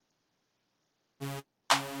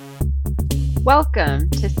Welcome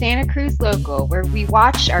to Santa Cruz Local, where we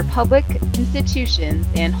watch our public institutions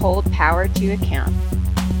and hold power to account.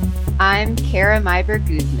 I'm Kara Myber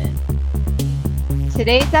Guzman.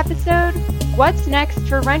 Today's episode, what's next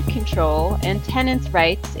for rent control and tenants'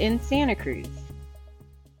 rights in Santa Cruz?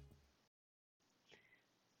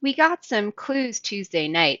 We got some clues Tuesday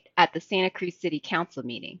night at the Santa Cruz City Council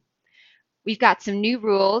meeting. We've got some new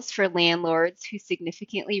rules for landlords who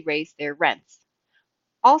significantly raise their rents.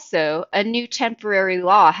 Also, a new temporary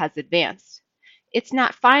law has advanced. It's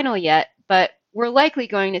not final yet, but we're likely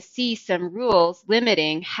going to see some rules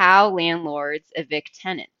limiting how landlords evict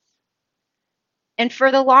tenants. And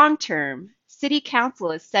for the long term, City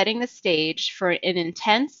Council is setting the stage for an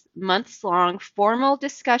intense, months-long formal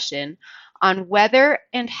discussion on whether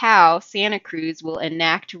and how Santa Cruz will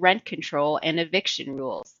enact rent control and eviction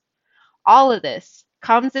rules. All of this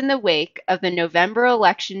comes in the wake of the November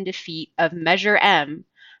election defeat of Measure M,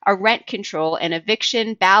 a rent control and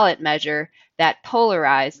eviction ballot measure that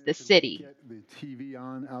polarized the city. Get the TV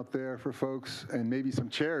on out there for folks, and maybe some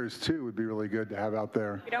chairs too would be really good to have out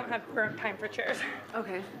there. We don't have current time for chairs.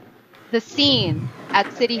 Okay. The scene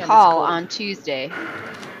at City Hall on Tuesday.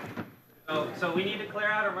 So we need to clear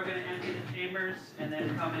out, or we're going to empty the chambers and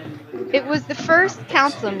then come in. It was the first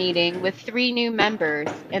council meeting with 3 new members,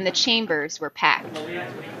 and the chambers were packed.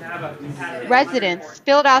 Residents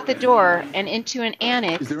spilled out the door and into an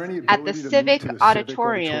annex at the Civic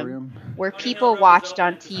Auditorium where people watched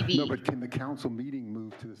on TV. No, but can the council meeting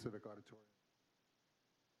move to the Civic Auditorium?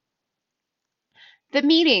 The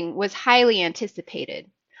meeting was highly anticipated.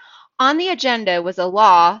 On the agenda was a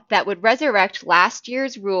law that would resurrect last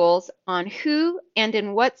year's rules on who and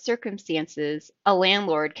in what circumstances a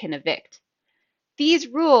landlord can evict. These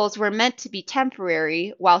rules were meant to be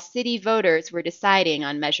temporary while city voters were deciding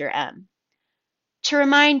on Measure M. To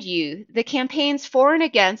remind you, the campaigns for and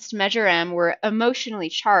against Measure M were emotionally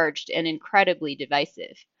charged and incredibly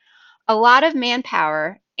divisive. A lot of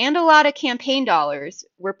manpower and a lot of campaign dollars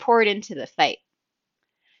were poured into the fight.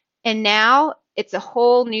 And now it's a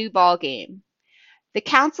whole new ballgame. The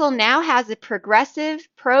council now has a progressive,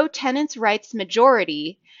 pro-tenants' rights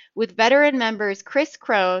majority with veteran members Chris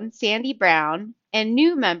Crone, Sandy Brown, and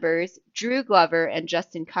new members Drew Glover and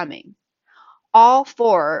Justin Cummings. All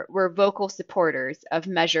 4 were vocal supporters of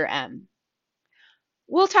Measure M.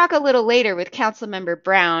 We'll talk a little later with Councilmember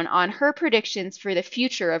Brown on her predictions for the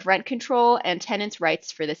future of rent control and tenants'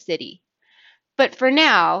 rights for the city. But for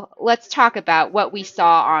now, let's talk about what we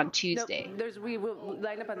saw on Tuesday. No, we will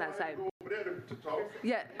line up on that side.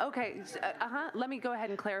 Yeah, okay. Let me go ahead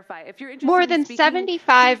and clarify. If you're interested More in than speaking, 75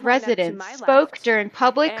 please line up to residents my spoke left, during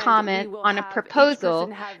public and comment we will on a have each proposal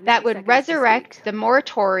person have 90 that would seconds to resurrect speak. the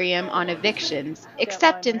moratorium on evictions,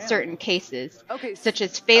 except in certain cases, Okay, such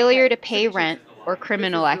as failure to so pay this is- rent or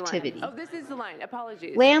criminal this is the line. activity. Oh, this is the line.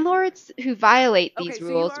 Apologies. Landlords who violate Okay, these so you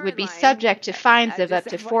rules are would in be line. subject to fines of up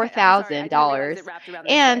to I'm sorry, I didn't realize $4,000 it wrapped around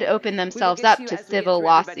this and way. open We will themselves get up you to as we get civil through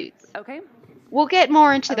everybody. lawsuits. Okay. We'll get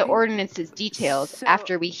more into the Okay. ordinance's details So-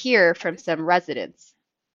 after we hear from some residents.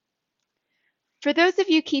 For those of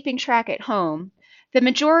you keeping track at home, the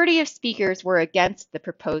majority of speakers were against the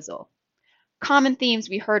proposal. Common themes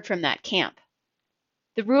we heard from that camp.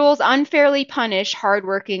 The rules unfairly punish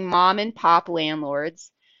hardworking mom and pop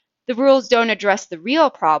landlords. The rules don't address the real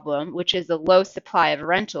problem, which is the low supply of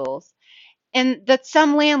rentals, and that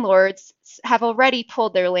some landlords have already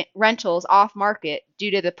pulled their rentals off market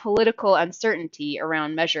due to the political uncertainty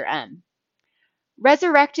around Measure M.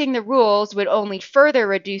 Resurrecting the rules would only further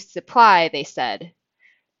reduce supply, they said.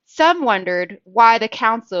 Some wondered why the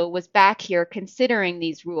council was back here considering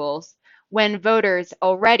these rules when voters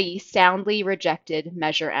already soundly rejected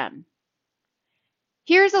Measure M.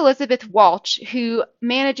 Here's Elizabeth Walsh, who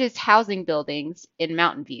manages housing buildings in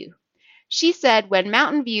Mountain View. She said when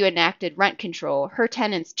Mountain View enacted rent control, her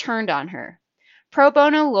tenants turned on her. Pro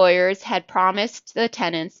bono lawyers had promised the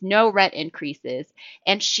tenants no rent increases,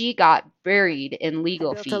 and she got buried in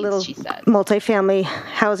legal Built fees, a little she said. multifamily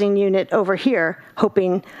housing unit over here,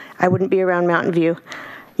 hoping I wouldn't be around Mountain View,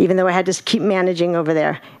 even though I had to keep managing over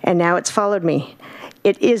there. And now it's followed me.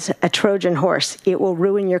 It is a Trojan horse. It will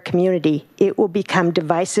ruin your community. It will become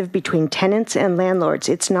divisive between tenants and landlords.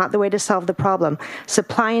 It's not the way to solve the problem.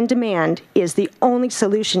 Supply and demand is the only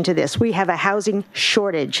solution to this. We have a housing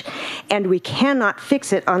shortage, and we cannot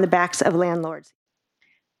fix it on the backs of landlords.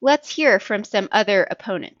 Let's hear from some other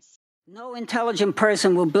opponents. No intelligent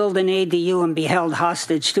person will build an ADU and be held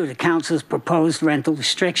hostage to the council's proposed rental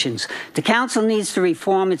restrictions. The council needs to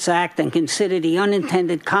reform its act and consider the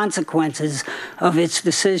unintended consequences of its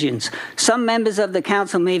decisions. Some members of the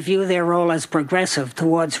council may view their role as progressive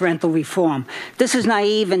towards rental reform. This is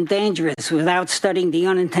naive and dangerous without studying the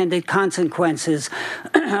unintended consequences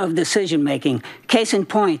of decision-making. Case in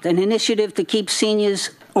point, an initiative to keep seniors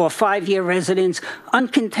or 5-year residents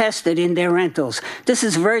uncontested in their rentals. This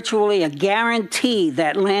is virtually a guarantee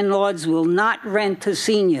that landlords will not rent to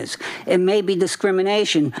seniors. It may be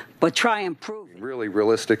discrimination, but try and prove it. Really,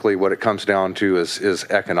 realistically, what it comes down to is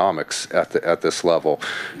economics at this level.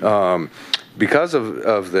 Because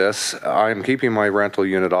of this, I'm keeping my rental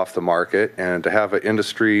unit off the market, and to have an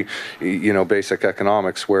industry, basic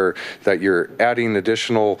economics where that you're adding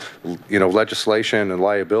additional, legislation and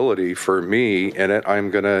liability for me in it,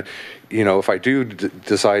 I'm going to, if I do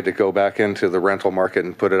decide to go back into the rental market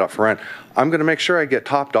and put it up for rent, I'm going to make sure I get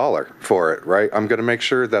top dollar for it, right? I'm going to make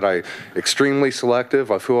sure that I'm extremely selective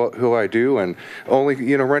of who I do and only,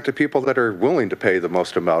 rent to people that are willing to pay the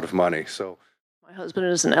most amount of money. So. My husband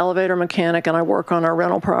is an elevator mechanic, and I work on our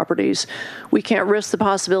rental properties. We can't risk the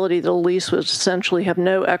possibility that a lease would essentially have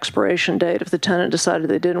no expiration date if the tenant decided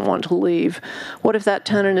they didn't want to leave. What if that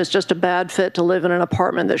tenant is just a bad fit to live in an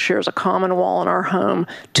apartment that shares a common wall in our home?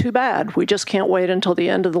 Too bad. We just can't wait until the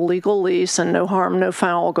end of the legal lease and no harm, no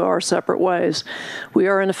foul go our separate ways. We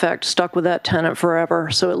are, in effect, stuck with that tenant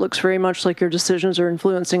forever, so it looks very much like your decisions are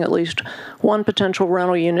influencing at least one potential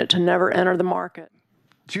rental unit to never enter the market.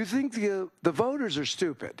 Do you think the voters are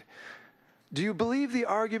stupid? Do you believe the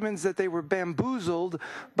arguments that they were bamboozled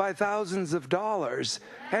by thousands of dollars?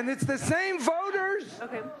 And it's the same voters.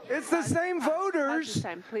 Okay. It's the same voters. This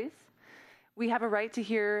time, please. We have a right to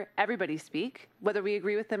hear everybody speak, whether we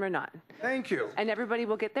agree with them or not. Thank you. And everybody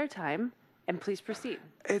will get their time, and please proceed.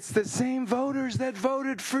 It's the same voters that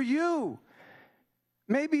voted for you.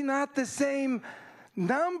 Maybe not the same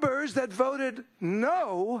numbers that voted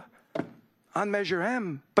no on Measure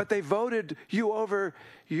M, but they voted you over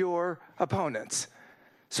your opponents.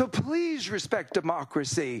 So please respect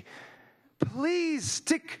democracy. Please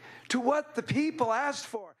stick to what the people asked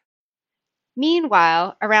for.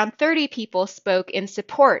 Meanwhile, around 30 people spoke in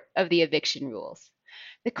support of the eviction rules.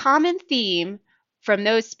 The common theme from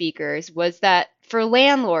those speakers was that for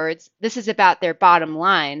landlords, this is about their bottom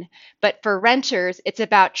line, but for renters, it's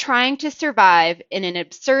about trying to survive in an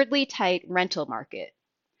absurdly tight rental market.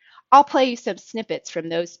 I'll play you some snippets from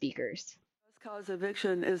those speakers. Cause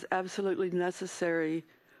eviction is absolutely necessary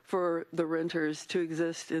for the renters to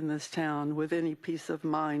exist in this town with any peace of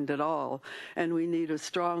mind at all. And we need a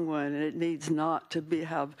strong one, and it needs not to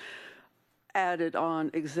have added on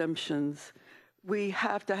exemptions. We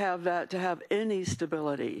have to have that to have any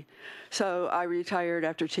stability. So I retired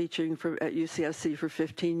after teaching at UCSC for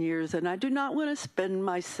 15 years, and I do not want to spend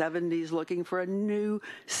my 70s looking for a new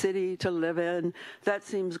city to live in. That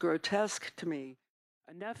seems grotesque to me.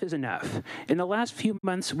 Enough is enough. In the last few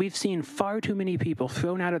months, we've seen far too many people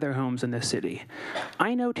thrown out of their homes in this city.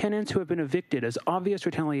 I know tenants who have been evicted as obvious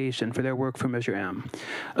retaliation for their work for Measure M,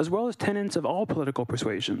 as well as tenants of all political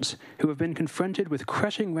persuasions who have been confronted with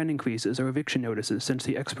crushing rent increases or eviction notices since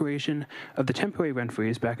the expiration of the temporary rent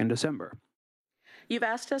freeze back in December. You've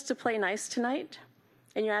asked us to play nice tonight,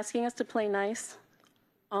 and you're asking us to play nice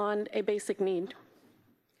on a basic need.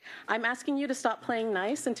 I'm asking you to stop playing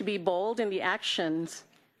nice and to be bold in the actions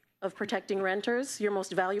of protecting renters, your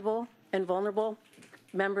most valuable and vulnerable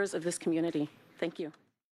members of this community. Thank you.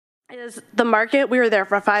 Is the market, we were there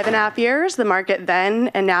for 5.5 years, the market then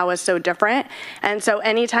and now is so different. And so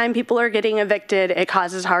anytime people are getting evicted, it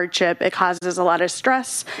causes hardship, it causes a lot of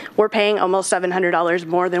stress. We're paying almost $700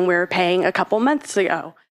 more than we were paying a couple months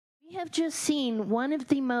ago. We have just seen one of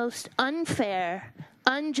the most unfair,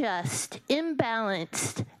 unjust,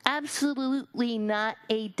 imbalanced, absolutely not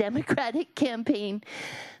a democratic campaign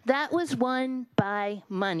that was won by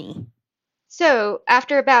money. So,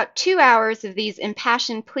 after about 2 hours of these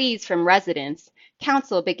impassioned pleas from residents,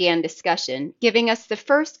 council began discussion, giving us the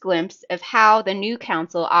first glimpse of how the new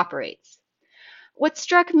council operates. What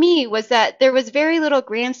struck me was that there was very little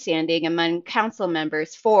grandstanding among council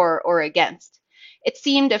members for or against. It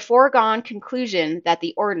seemed a foregone conclusion that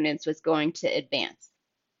the ordinance was going to advance.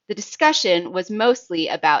 The discussion was mostly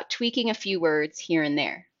about tweaking a few words here and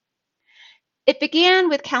there. It began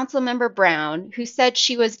with Councilmember Brown, who said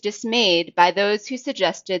she was dismayed by those who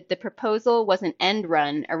suggested the proposal was an end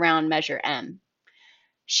run around Measure M.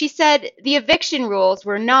 She said the eviction rules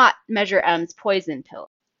were not Measure M's poison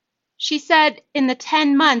pill. She said in the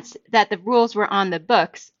 10 months that the rules were on the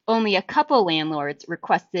books, only a couple landlords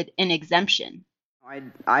requested an exemption.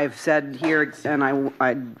 I've said here, and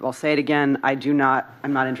I'll say it again, I'm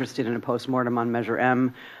not interested in a postmortem on Measure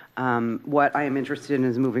M. What I am interested in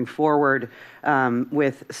is moving forward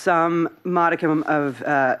with some modicum of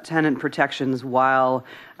tenant protections while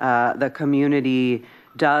the community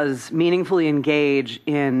does meaningfully engage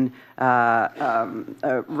in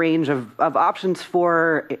a range of options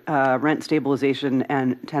for rent stabilization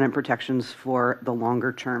and tenant protections for the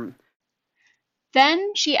longer term.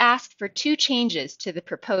 Then she asked for 2 changes to the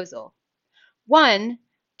proposal. 1,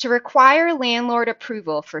 to require landlord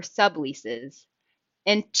approval for subleases,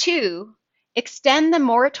 and 2, extend the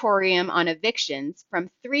moratorium on evictions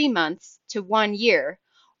from 3 months to 1 year,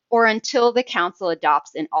 or until the council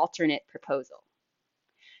adopts an alternate proposal.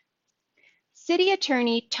 City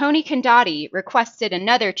Attorney Tony Condotti requested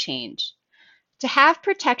another change. To have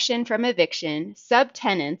protection from eviction,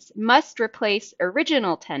 subtenants must replace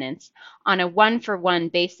original tenants on a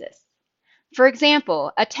 1-for-1 basis. For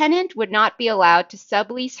example, a tenant would not be allowed to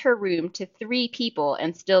sublease her room to 3 people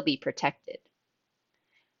and still be protected.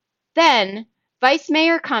 Then, Vice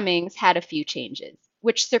Mayor Cummings had a few changes,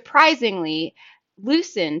 which surprisingly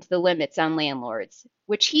loosened the limits on landlords,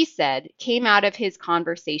 which he said came out of his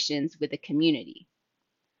conversations with the community.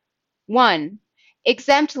 1,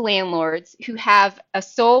 exempt landlords who have a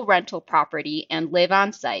sole rental property and live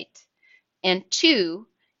on site. And 2,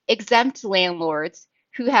 exempt landlords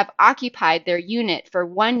who have occupied their unit for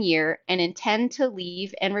 1 year and intend to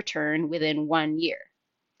leave and return within 1 year.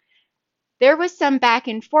 There was some back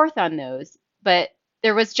and forth on those, but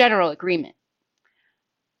there was general agreement.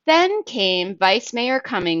 Then came Vice Mayor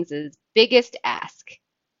Cummings' biggest ask,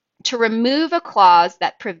 to remove a clause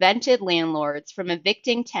that prevented landlords from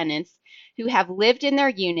evicting tenants who have lived in their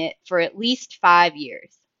unit for at least 5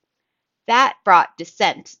 years. That brought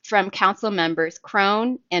dissent from council members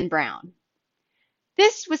Crone and Brown.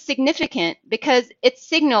 This was significant because it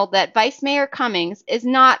signaled that Vice Mayor Cummings is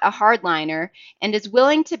not a hardliner and is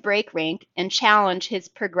willing to break rank and challenge his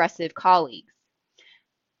progressive colleagues.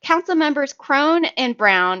 Council members Crone and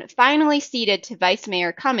Brown finally ceded to Vice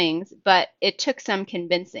Mayor Cummings, but it took some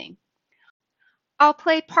convincing. I'll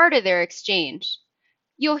play part of their exchange.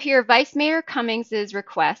 You'll hear Vice Mayor Cummings'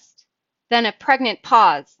 request, then a pregnant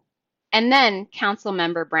pause, and then Council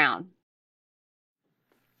Member Brown.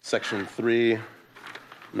 Section 3,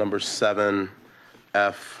 number 7,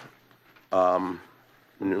 F, Roman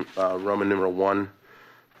numeral 1,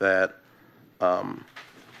 that a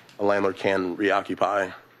landlord can reoccupy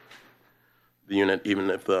the unit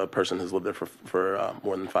even if the person has lived there for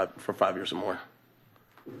more than 5 years or more.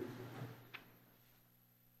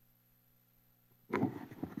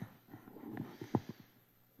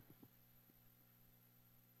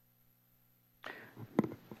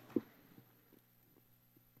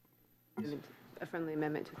 A friendly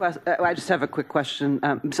amendment to I just have a quick question.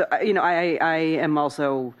 I am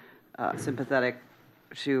also sympathetic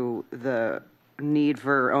to the need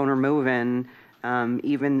for owner move-in,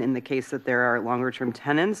 even in the case that there are longer-term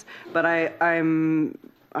tenants. But I'm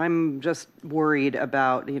just worried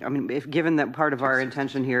about, if given that part of our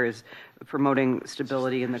intention here is promoting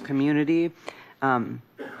stability in the community,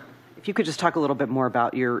 if you could just talk a little bit more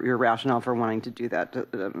about your rationale for wanting to do that,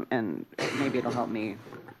 and maybe it'll help me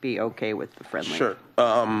be okay with the friendly. Sure.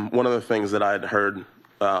 One of the things that I'd heard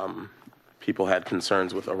people had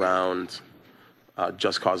concerns with around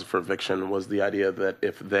just cause for eviction was the idea that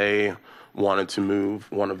if they wanted to move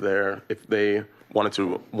if they wanted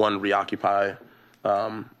to, reoccupy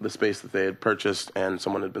the space that they had purchased and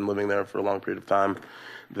someone had been living there for a long period of time,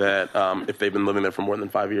 that if they've been living there for more than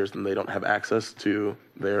 5 years, then they don't have access to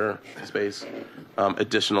their space.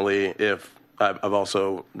 Additionally, if I've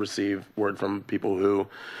also received word from people who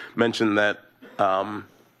mentioned that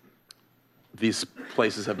these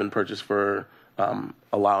places have been purchased for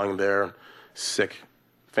allowing their sick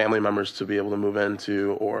family members to be able to move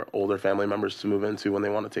into, or older family members to move into when they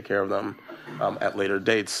want to take care of them at later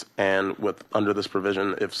dates. And under this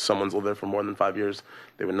provision, if someone's lived there for more than 5 years,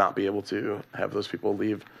 they would not be able to have those people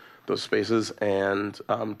leave those spaces. And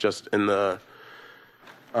just in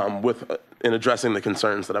in addressing the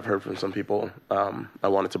concerns that I've heard from some people, I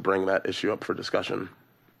wanted to bring that issue up for discussion.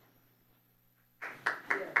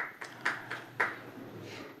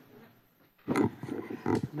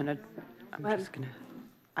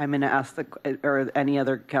 I'm going to ask or any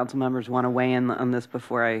other council members want to weigh in on this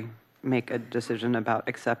before I make a decision about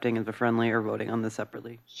accepting as a friendly or voting on this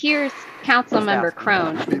separately. Here's Council Member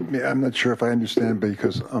Crone. I'm not sure if I understand,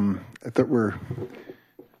 because I thought we're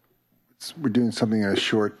doing something in a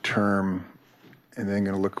short term, and then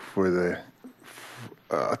going to look for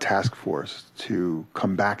a task force to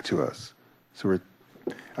come back to us. So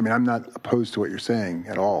I mean, I'm not opposed to what you're saying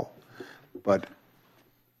at all, but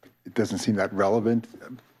it doesn't seem that relevant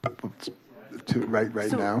to right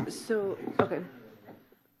now. So, okay.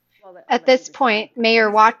 At this point,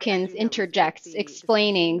 Mayor Watkins interjects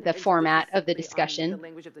explaining the format of the discussion,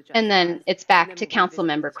 and then it's back to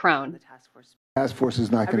Councilmember Crone. Task force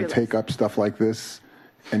is not going to take up stuff like this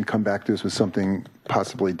and come back to us with something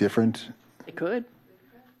possibly different. It could.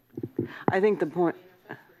 I think the point.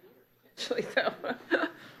 Actually, so.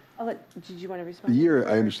 Did you want to A respond? year,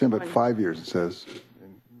 I understand, but 5 years, it says.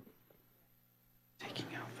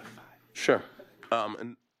 Sure.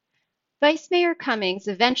 And Vice Mayor Cummings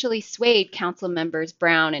eventually swayed Council members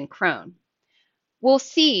Brown and Crone. We'll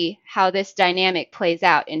see how this dynamic plays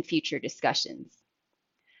out in future discussions.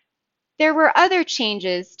 There were other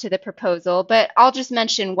changes to the proposal, but I'll just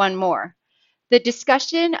mention one more. The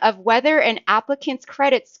discussion of whether an applicant's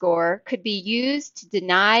credit score could be used to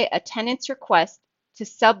deny a tenant's request to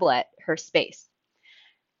sublet her space.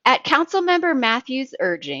 At Councilmember Matthews'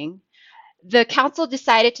 urging, the council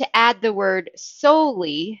decided to add the word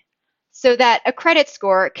solely so that a credit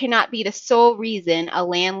score cannot be the sole reason a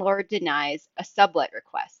landlord denies a sublet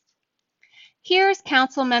request. Here's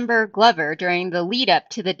Councilmember Glover during the lead up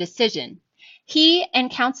to the decision. He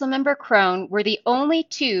and Councilmember Crone were the only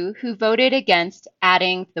two who voted against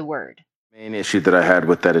adding the word. The main issue that I had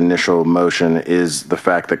with that initial motion is the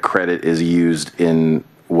fact that credit is used in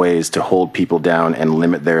ways to hold people down and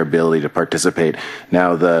limit their ability to participate.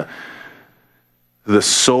 Now, the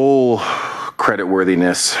sole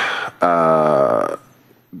creditworthiness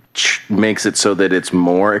makes it so that it's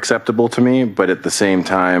more acceptable to me, but at the same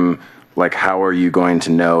time, like, how are you going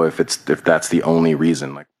to know if that's the only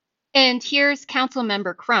reason? Like, and here's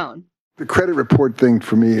Councilmember Crone. The credit report thing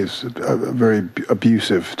for me is very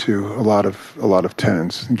abusive to a lot of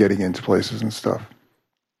tenants getting into places and stuff.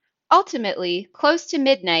 Ultimately, close to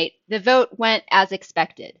midnight, the vote went as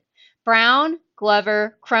expected. Brown,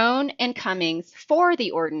 Glover, Crone, and Cummings for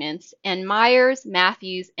the ordinance, and Myers,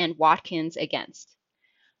 Matthews, and Watkins against.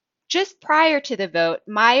 Just prior to the vote,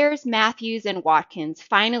 Myers, Matthews, and Watkins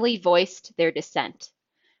finally voiced their dissent.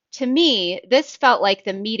 To me, this felt like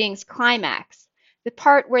the meeting's climax, the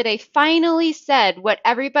part where they finally said what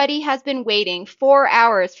everybody has been waiting 4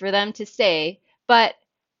 hours for them to say, but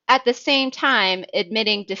at the same time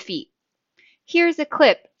admitting defeat. Here's a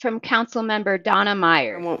clip from Councilmember Donna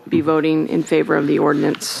Myers. I won't be voting in favor of the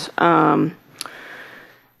ordinance. I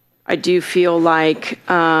do feel like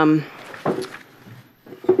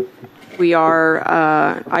we are.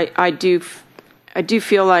 I do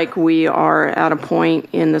feel like we are at a point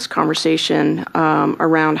in this conversation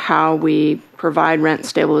around how we provide rent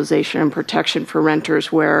stabilization and protection for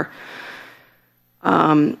renters where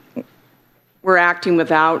we're acting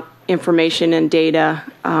without information and data.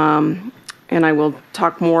 And I will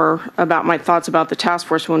talk more about my thoughts about the task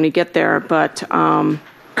force when we get there. But I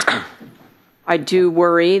do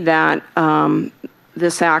worry that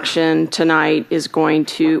this action tonight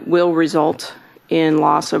will result in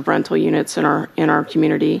loss of rental units in our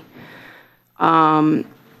community. And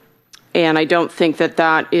I don't think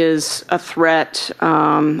that is a threat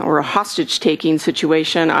or a hostage-taking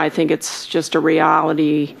situation. I think it's just a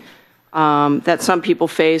reality that some people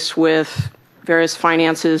face with various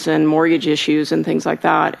finances and mortgage issues and things like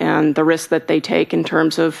that, and the risk that they take in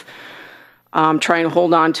terms of trying to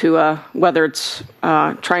hold on to a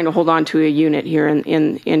unit here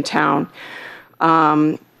in town.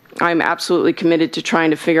 I'm absolutely committed to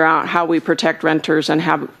trying to figure out how we protect renters and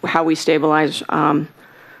how we stabilize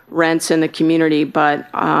rents in the community. But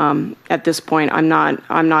at this point, I'm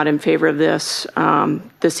not in favor of this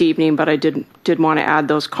evening. But I did want to add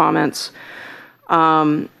those comments.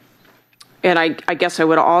 And I guess I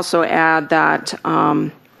would also add that,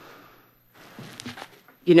 I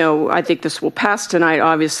think this will pass tonight,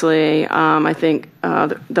 obviously. I think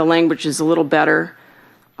the language is a little better,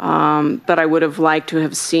 but I would have liked to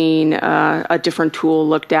have seen a different tool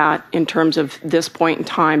looked at in terms of this point in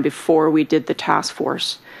time before we did the task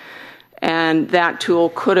force. And that tool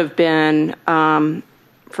could have been,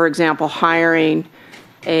 for example, hiring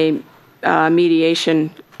a mediation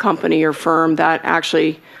company or firm that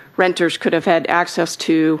actually renters could have had access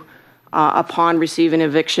to upon receiving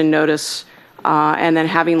eviction notice, and then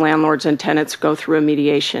having landlords and tenants go through a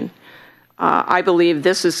mediation. I believe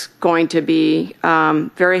this is going to be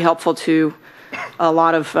very helpful to a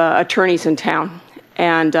lot of attorneys in town,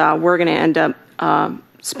 and we're going to end up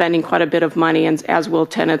spending quite a bit of money, and as will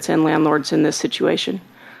tenants and landlords in this situation.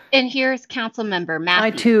 And here's Councilmember Matthews.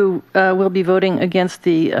 I, too, will be voting against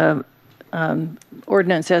the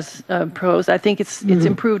ordinance as proposed. I think it's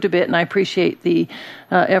improved a bit, and I appreciate the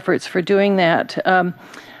efforts for doing that.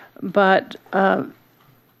 But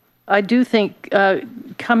I do think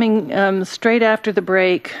coming straight after the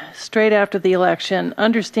break, straight after the election,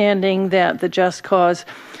 understanding that the Just Cause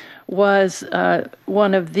was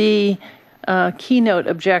one of the keynote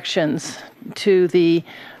objections to the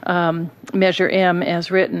Measure M as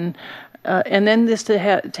written, and then to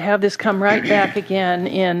have this come right back again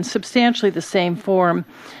in substantially the same form,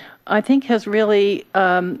 I think has really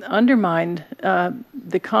undermined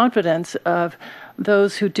the confidence of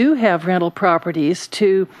those who do have rental properties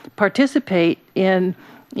to participate in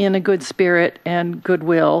a good spirit and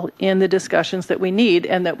goodwill in the discussions that we need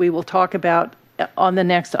and that we will talk about on the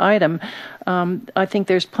next item. I think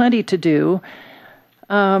there's plenty to do.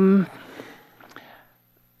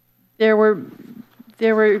 There were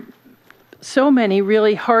so many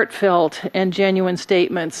really heartfelt and genuine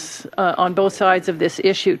statements on both sides of this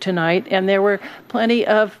issue tonight, and there were plenty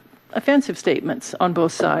of offensive statements on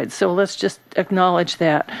both sides. So let's just acknowledge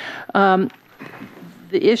that.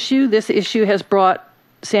 This issue has brought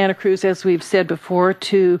Santa Cruz, as we've said before,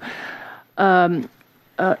 to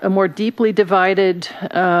a more deeply divided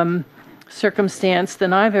circumstance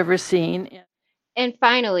than I've ever seen. And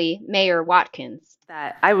finally, Mayor Watkins.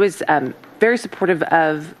 I was very supportive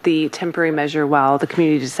of the temporary measure while the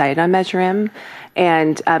community decided on Measure M.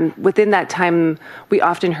 And within that time, we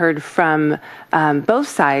often heard from both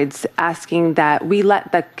sides asking that we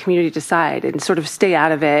let the community decide and sort of stay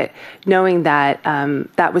out of it, knowing that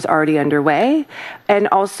that was already underway, and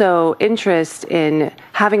also interest in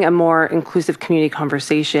having a more inclusive community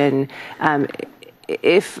conversation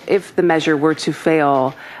if the measure were to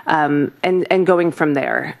fail, and going from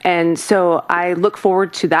there. And so I look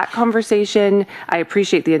forward to that conversation. I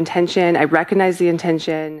appreciate the intention. I recognize the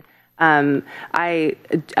intention. I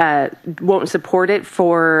won't support it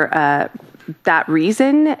for that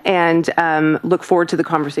reason, and look forward to the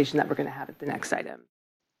conversation that we're going to have at the next item.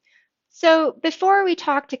 So before we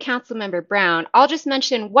talk to Councilmember Brown, I'll just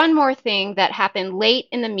mention one more thing that happened late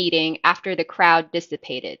in the meeting after the crowd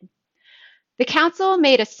dissipated. The council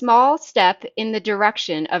made a small step in the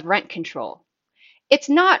direction of rent control. It's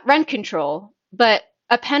not rent control, but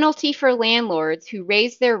a penalty for landlords who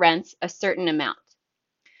raise their rents a certain amount.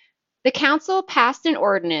 The council passed an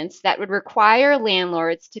ordinance that would require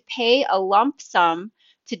landlords to pay a lump sum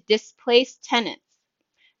to displaced tenants.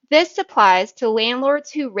 This applies to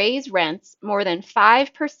landlords who raise rents more than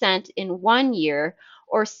 5% in 1 year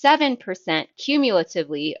or 7%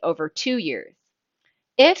 cumulatively over 2 years.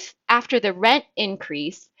 If, after the rent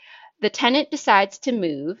increase, the tenant decides to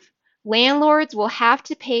move, landlords will have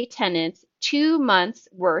to pay tenants 2 months'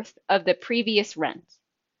 worth of the previous rent.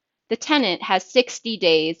 The tenant has 60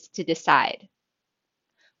 days to decide.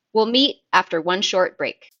 We'll meet after one short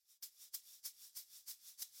break.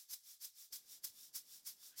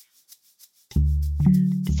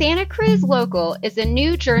 Santa Cruz Local is a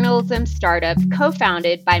new journalism startup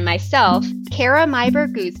co-founded by myself, Kara Myber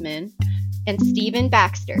Guzman, and Stephen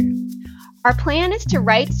Baxter. Our plan is to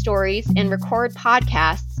write stories and record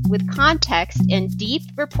podcasts with context and deep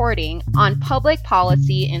reporting on public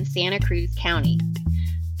policy in Santa Cruz County.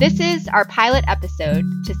 This is our pilot episode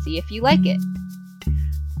to see if you like it.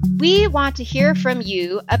 We want to hear from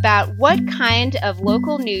you about what kind of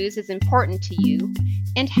local news is important to you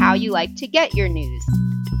and how you like to get your news.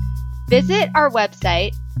 Visit our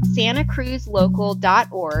website,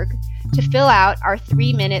 santacruzlocal.org, to fill out our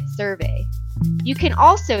 3-minute survey. You can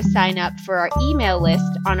also sign up for our email list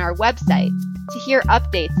on our website to hear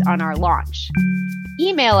updates on our launch.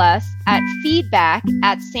 Email us at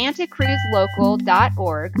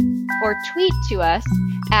feedback@santacruzlocal.org or tweet to us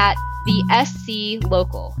at the SC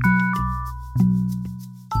Local.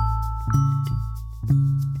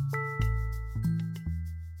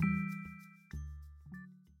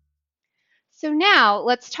 So now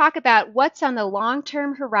let's talk about what's on the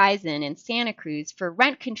long-term horizon in Santa Cruz for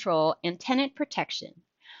rent control and tenant protection.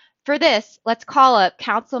 For this, let's call up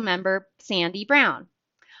Councilmember Sandy Brown.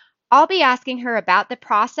 I'll be asking her about the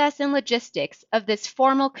process and logistics of this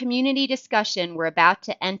formal community discussion we're about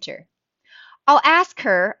to enter. I'll ask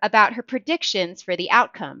her about her predictions for the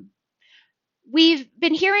outcome. We've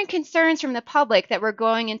been hearing concerns from the public that we're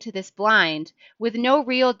going into this blind with no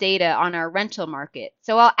real data on our rental market.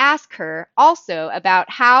 So I'll ask her also about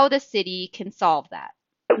how the city can solve that.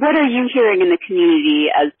 What are you hearing in the community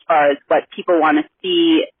as far as what people want to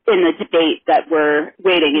see in the debate that we're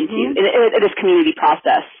wading into in this community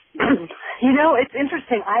process? You know, it's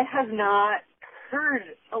interesting. I have not heard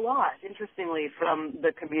a lot, interestingly, from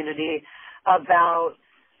the community about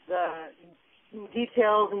the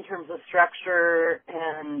details in terms of structure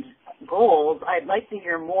and goals, I'd like to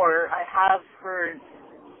hear more. I have heard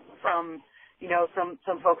from,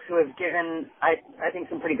 some folks who have given, I think,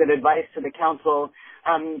 some pretty good advice to the council,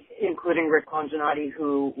 including Rick Longinati,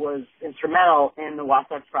 who was instrumental in the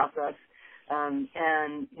Wasatch process. And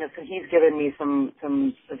so he's given me some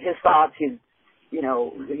of his thoughts. He's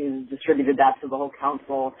distributed that to the whole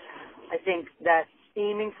council. I think that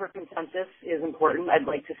aiming for consensus is important. I'd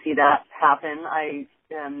like to see that happen.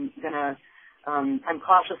 I'm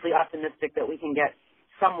cautiously optimistic that we can get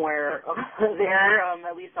somewhere there,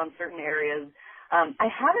 at least on certain areas. I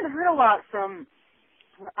haven't heard a lot from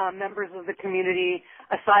members of the community,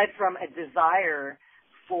 aside from a desire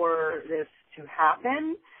for this to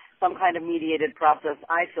happen, some kind of mediated process.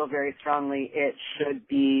 I feel very strongly it should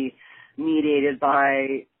be mediated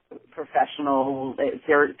by professional,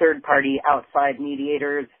 third-party outside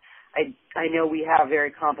mediators. I know we have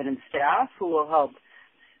very competent staff who will help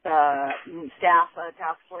staff a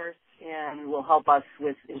task force and will help us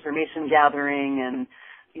with information gathering and,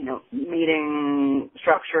 meeting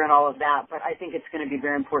structure and all of that. But I think it's going to be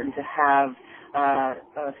very important to have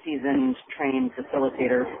a seasoned, trained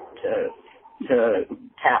facilitator to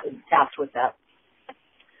task with that.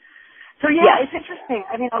 So It's interesting.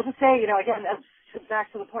 I mean, I'll just say, again,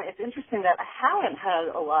 back to the point, it's interesting that I haven't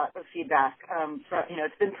had a lot of feedback.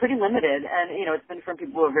 It's been pretty limited, and it's been from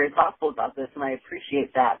people who are very thoughtful about this, and I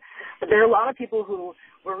appreciate that. But there are a lot of people who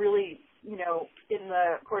were really, in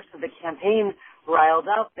the course of the campaign, riled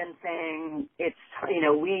up and saying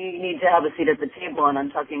we need to have a seat at the table, and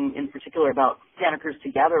I'm talking in particular about Santa Cruz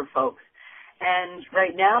Together folks. And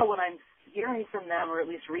right now, what I'm hearing from them, or at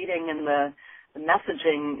least reading in the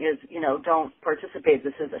messaging is, don't participate.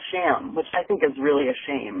 This is a sham, which I think is really a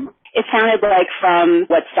shame. It sounded like from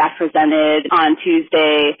what staff presented on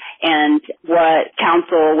Tuesday and what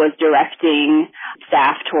council was directing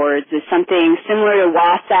staff towards is something similar to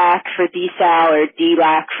WASAC for DSAL or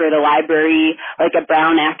DLAC for the library, like a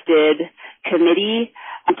Brown-acted committee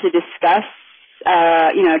to discuss,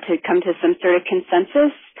 to come to some sort of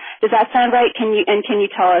consensus. Does that sound right? Can you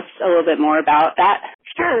tell us a little bit more about that?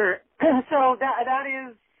 Sure. So that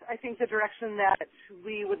is, I think, the direction that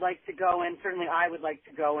we would like to go in. Certainly I would like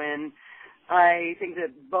to go in. I think that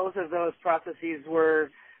both of those processes were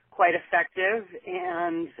quite effective,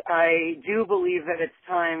 and I do believe that it's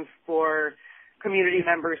time for community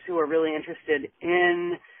members who are really interested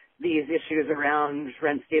in these issues around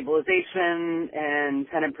rent stabilization and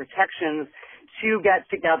tenant protections to get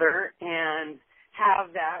together and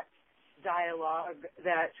have that dialogue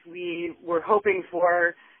that we were hoping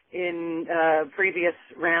for in previous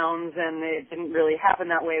rounds, and it didn't really happen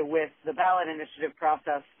that way with the ballot initiative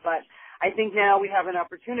process. But I think now we have an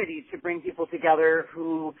opportunity to bring people together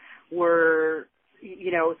who were,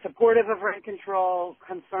 supportive of rent control,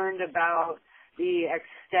 concerned about the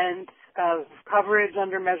extent of coverage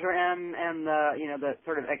under Measure M and the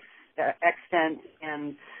sort of extent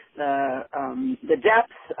and the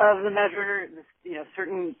depth of the measure.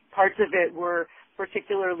 Certain parts of it were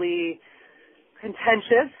particularly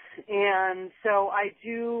contentious, and so I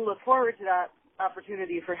do look forward to that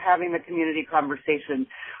opportunity for having the community conversation.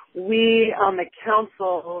 We on the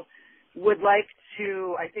council would like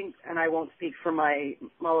to, I think, and I won't speak for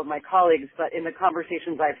all of my colleagues, but in the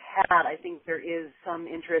conversations I've had, I think there is some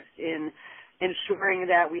interest in ensuring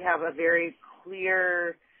that we have a very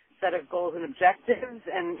clear set of goals and objectives,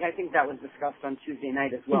 and I think that was discussed on Tuesday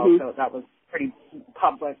night as well, so that was pretty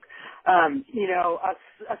public.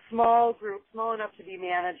 A small group, small enough to be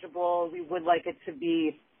manageable. We would like it to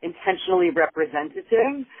be intentionally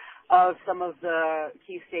representative of some of the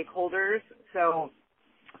key stakeholders. So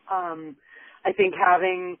I think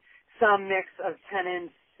having some mix of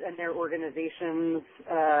tenants and their organizations,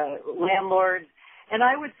 landlords, and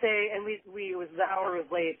I would say, and the hour was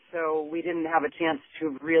late, so we didn't have a chance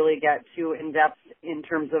to really get too in-depth in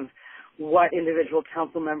terms of what individual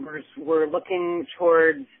council members were looking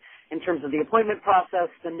towards in terms of the appointment process,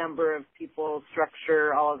 the number of people,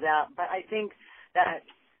 structure, all of that. But I think that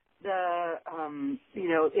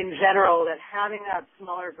in general, that having that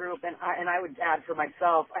smaller group, and I would add for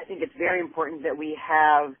myself, I think it's very important that we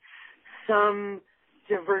have some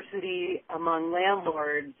diversity among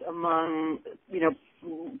landlords, among,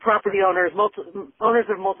 property owners, owners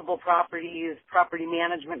of multiple properties, property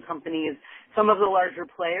management companies, some of the larger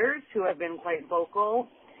players who have been quite vocal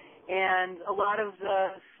And a lot of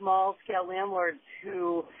the small-scale landlords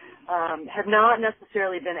who have not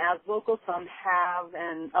necessarily been as vocal, some have,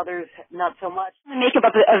 and others not so much. The makeup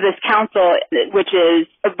of this council, which is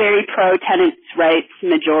a very pro-tenants' rights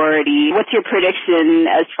majority, what's your prediction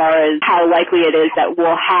as far as how likely it is that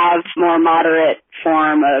we'll have more moderate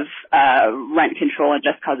form of rent control and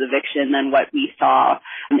just cause eviction than what we saw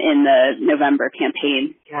in the November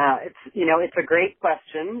campaign? Yeah, it's a great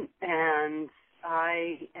question, and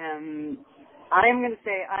I'm going to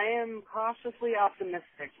say I am cautiously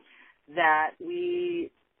optimistic that we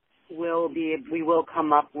will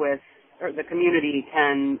come up with, or the community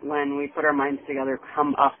can, when we put our minds together,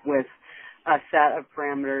 come up with a set of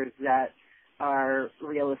parameters that are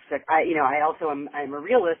realistic. I also I'm a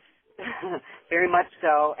realist, very much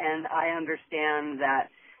so, and I understand that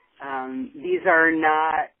these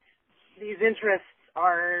interests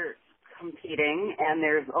are competing, and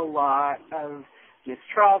there's a lot of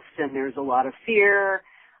mistrust and there's a lot of fear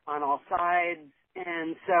on all sides,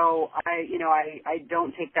 and so I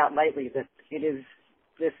don't take that lightly, that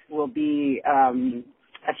this will be a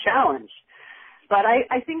challenge. But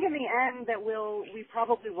I think in the end that we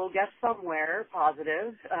probably will get somewhere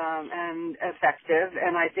positive and effective,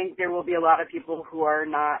 and I think there will be a lot of people who are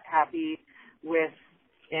not happy with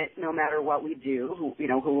it no matter what we do, who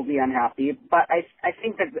will be unhappy. But I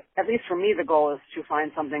think that, at least for me, the goal is to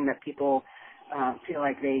find something that people feel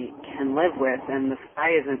like they can live with, and the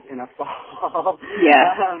sky isn't going to fall.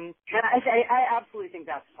 Yeah. And I absolutely think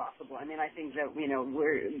that's possible. I mean, I think that,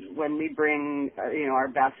 when we bring, our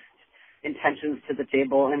best intentions to the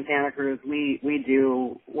table in Santa Cruz, we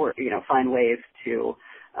do work, find ways to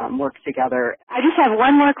work together. I just have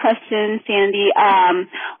one more question, Sandy.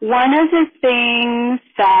 One of the things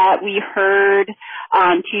that we heard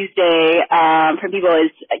on Tuesday from people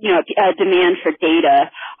is, a demand for data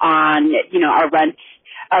on,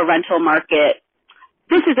 our rental market.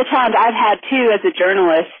 This is a challenge I've had too as a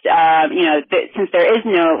journalist, since there is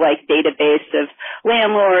no database of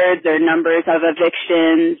landlords or numbers of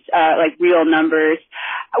evictions, real numbers.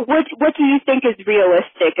 What do you think is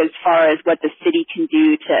realistic as far as what the city can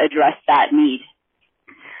do to address that need?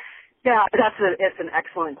 Yeah, it's an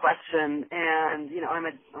excellent question, and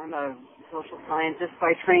I'm a social scientist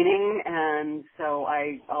by training, and so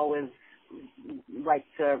I always like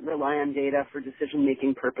to rely on data for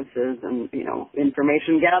decision-making purposes, and,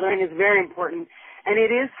 information gathering is very important, and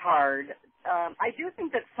it is hard. I do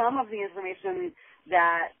think that some of the information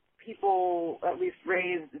that people at least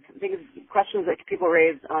raised, questions that people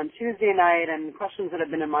raised on Tuesday night and questions that have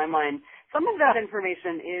been in my mind, some of that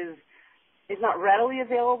information is not readily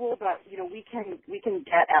available, but, we can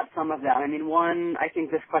get at some of that. I mean, I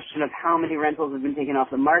think this question of how many rentals have been taken off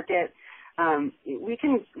the market, we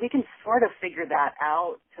can sort of figure that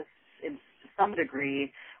out to some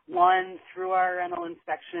degree. One, through our rental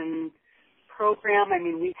inspection program. I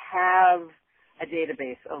mean, we have a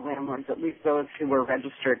database of landlords, at least those who were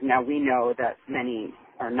registered. Now, we know that many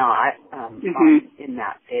are not in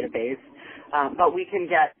that database, but we can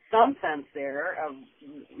get some sense there of,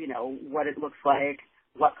 what it looks like,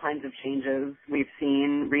 what kinds of changes we've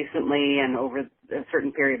seen recently and over a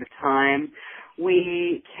certain period of time.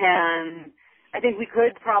 I think we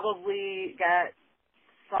could probably get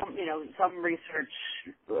some research,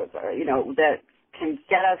 that can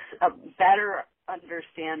get us a better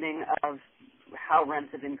understanding of how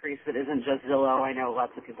rents have increased that isn't just Zillow. I know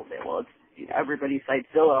lots of people say, well, it's, everybody cites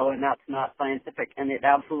Zillow, and that's not scientific, and it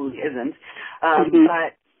absolutely isn't.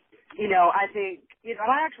 But, I think,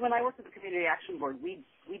 when I worked at the Community Action Board, we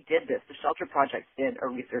did this. The Shelter Project did a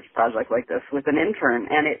research project like this with an intern,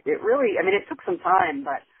 and it really, it took some time,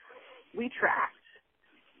 but we tracked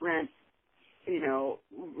rent, we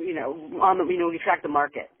tracked the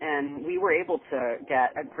market, and we were able to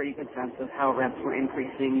get a pretty good sense of how rents were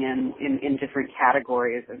increasing in different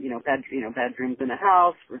categories of, bedrooms in a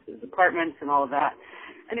house versus apartments and all of that.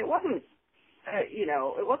 And it wasn't,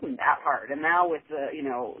 it wasn't that hard. And now with the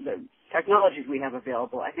technologies we have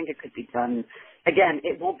available, I think it could be done. Again,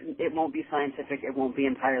 it won't be scientific. It won't be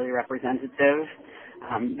entirely representative.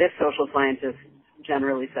 This social scientist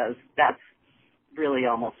generally says that's really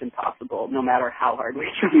almost impossible, no matter how hard we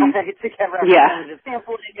try to get representative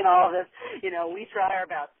sampling and all of this. We try our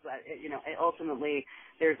best, but ultimately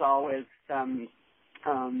there's always some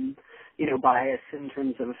bias in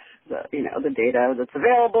terms of the data that's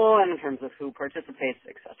available and in terms of who participates,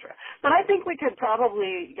 etc. But I think we could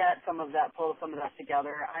probably pull some of that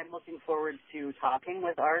together. I'm looking forward to talking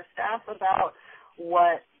with our staff about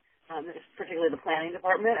what, particularly the planning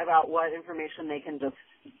department, about what information they can just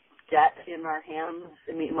get in our hands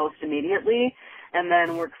most immediately, and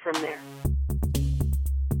then work from there.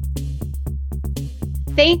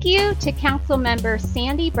 Thank you to Councilmember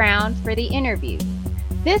Sandy Brown for the interview.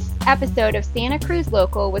 This episode of Santa Cruz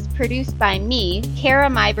Local was produced by me, Kara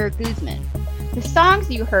Myber Guzman. The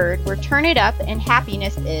songs you heard were Turn It Up and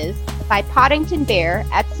Happiness Is by Poddington Bear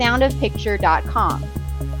at soundofpicture.com.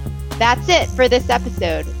 That's it for this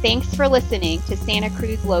episode. Thanks for listening to Santa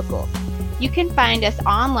Cruz Local. You can find us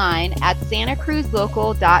online at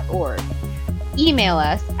santacruzlocal.org. Email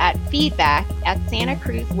us at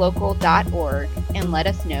feedback@santacruzlocal.org and let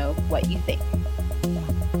us know what you think.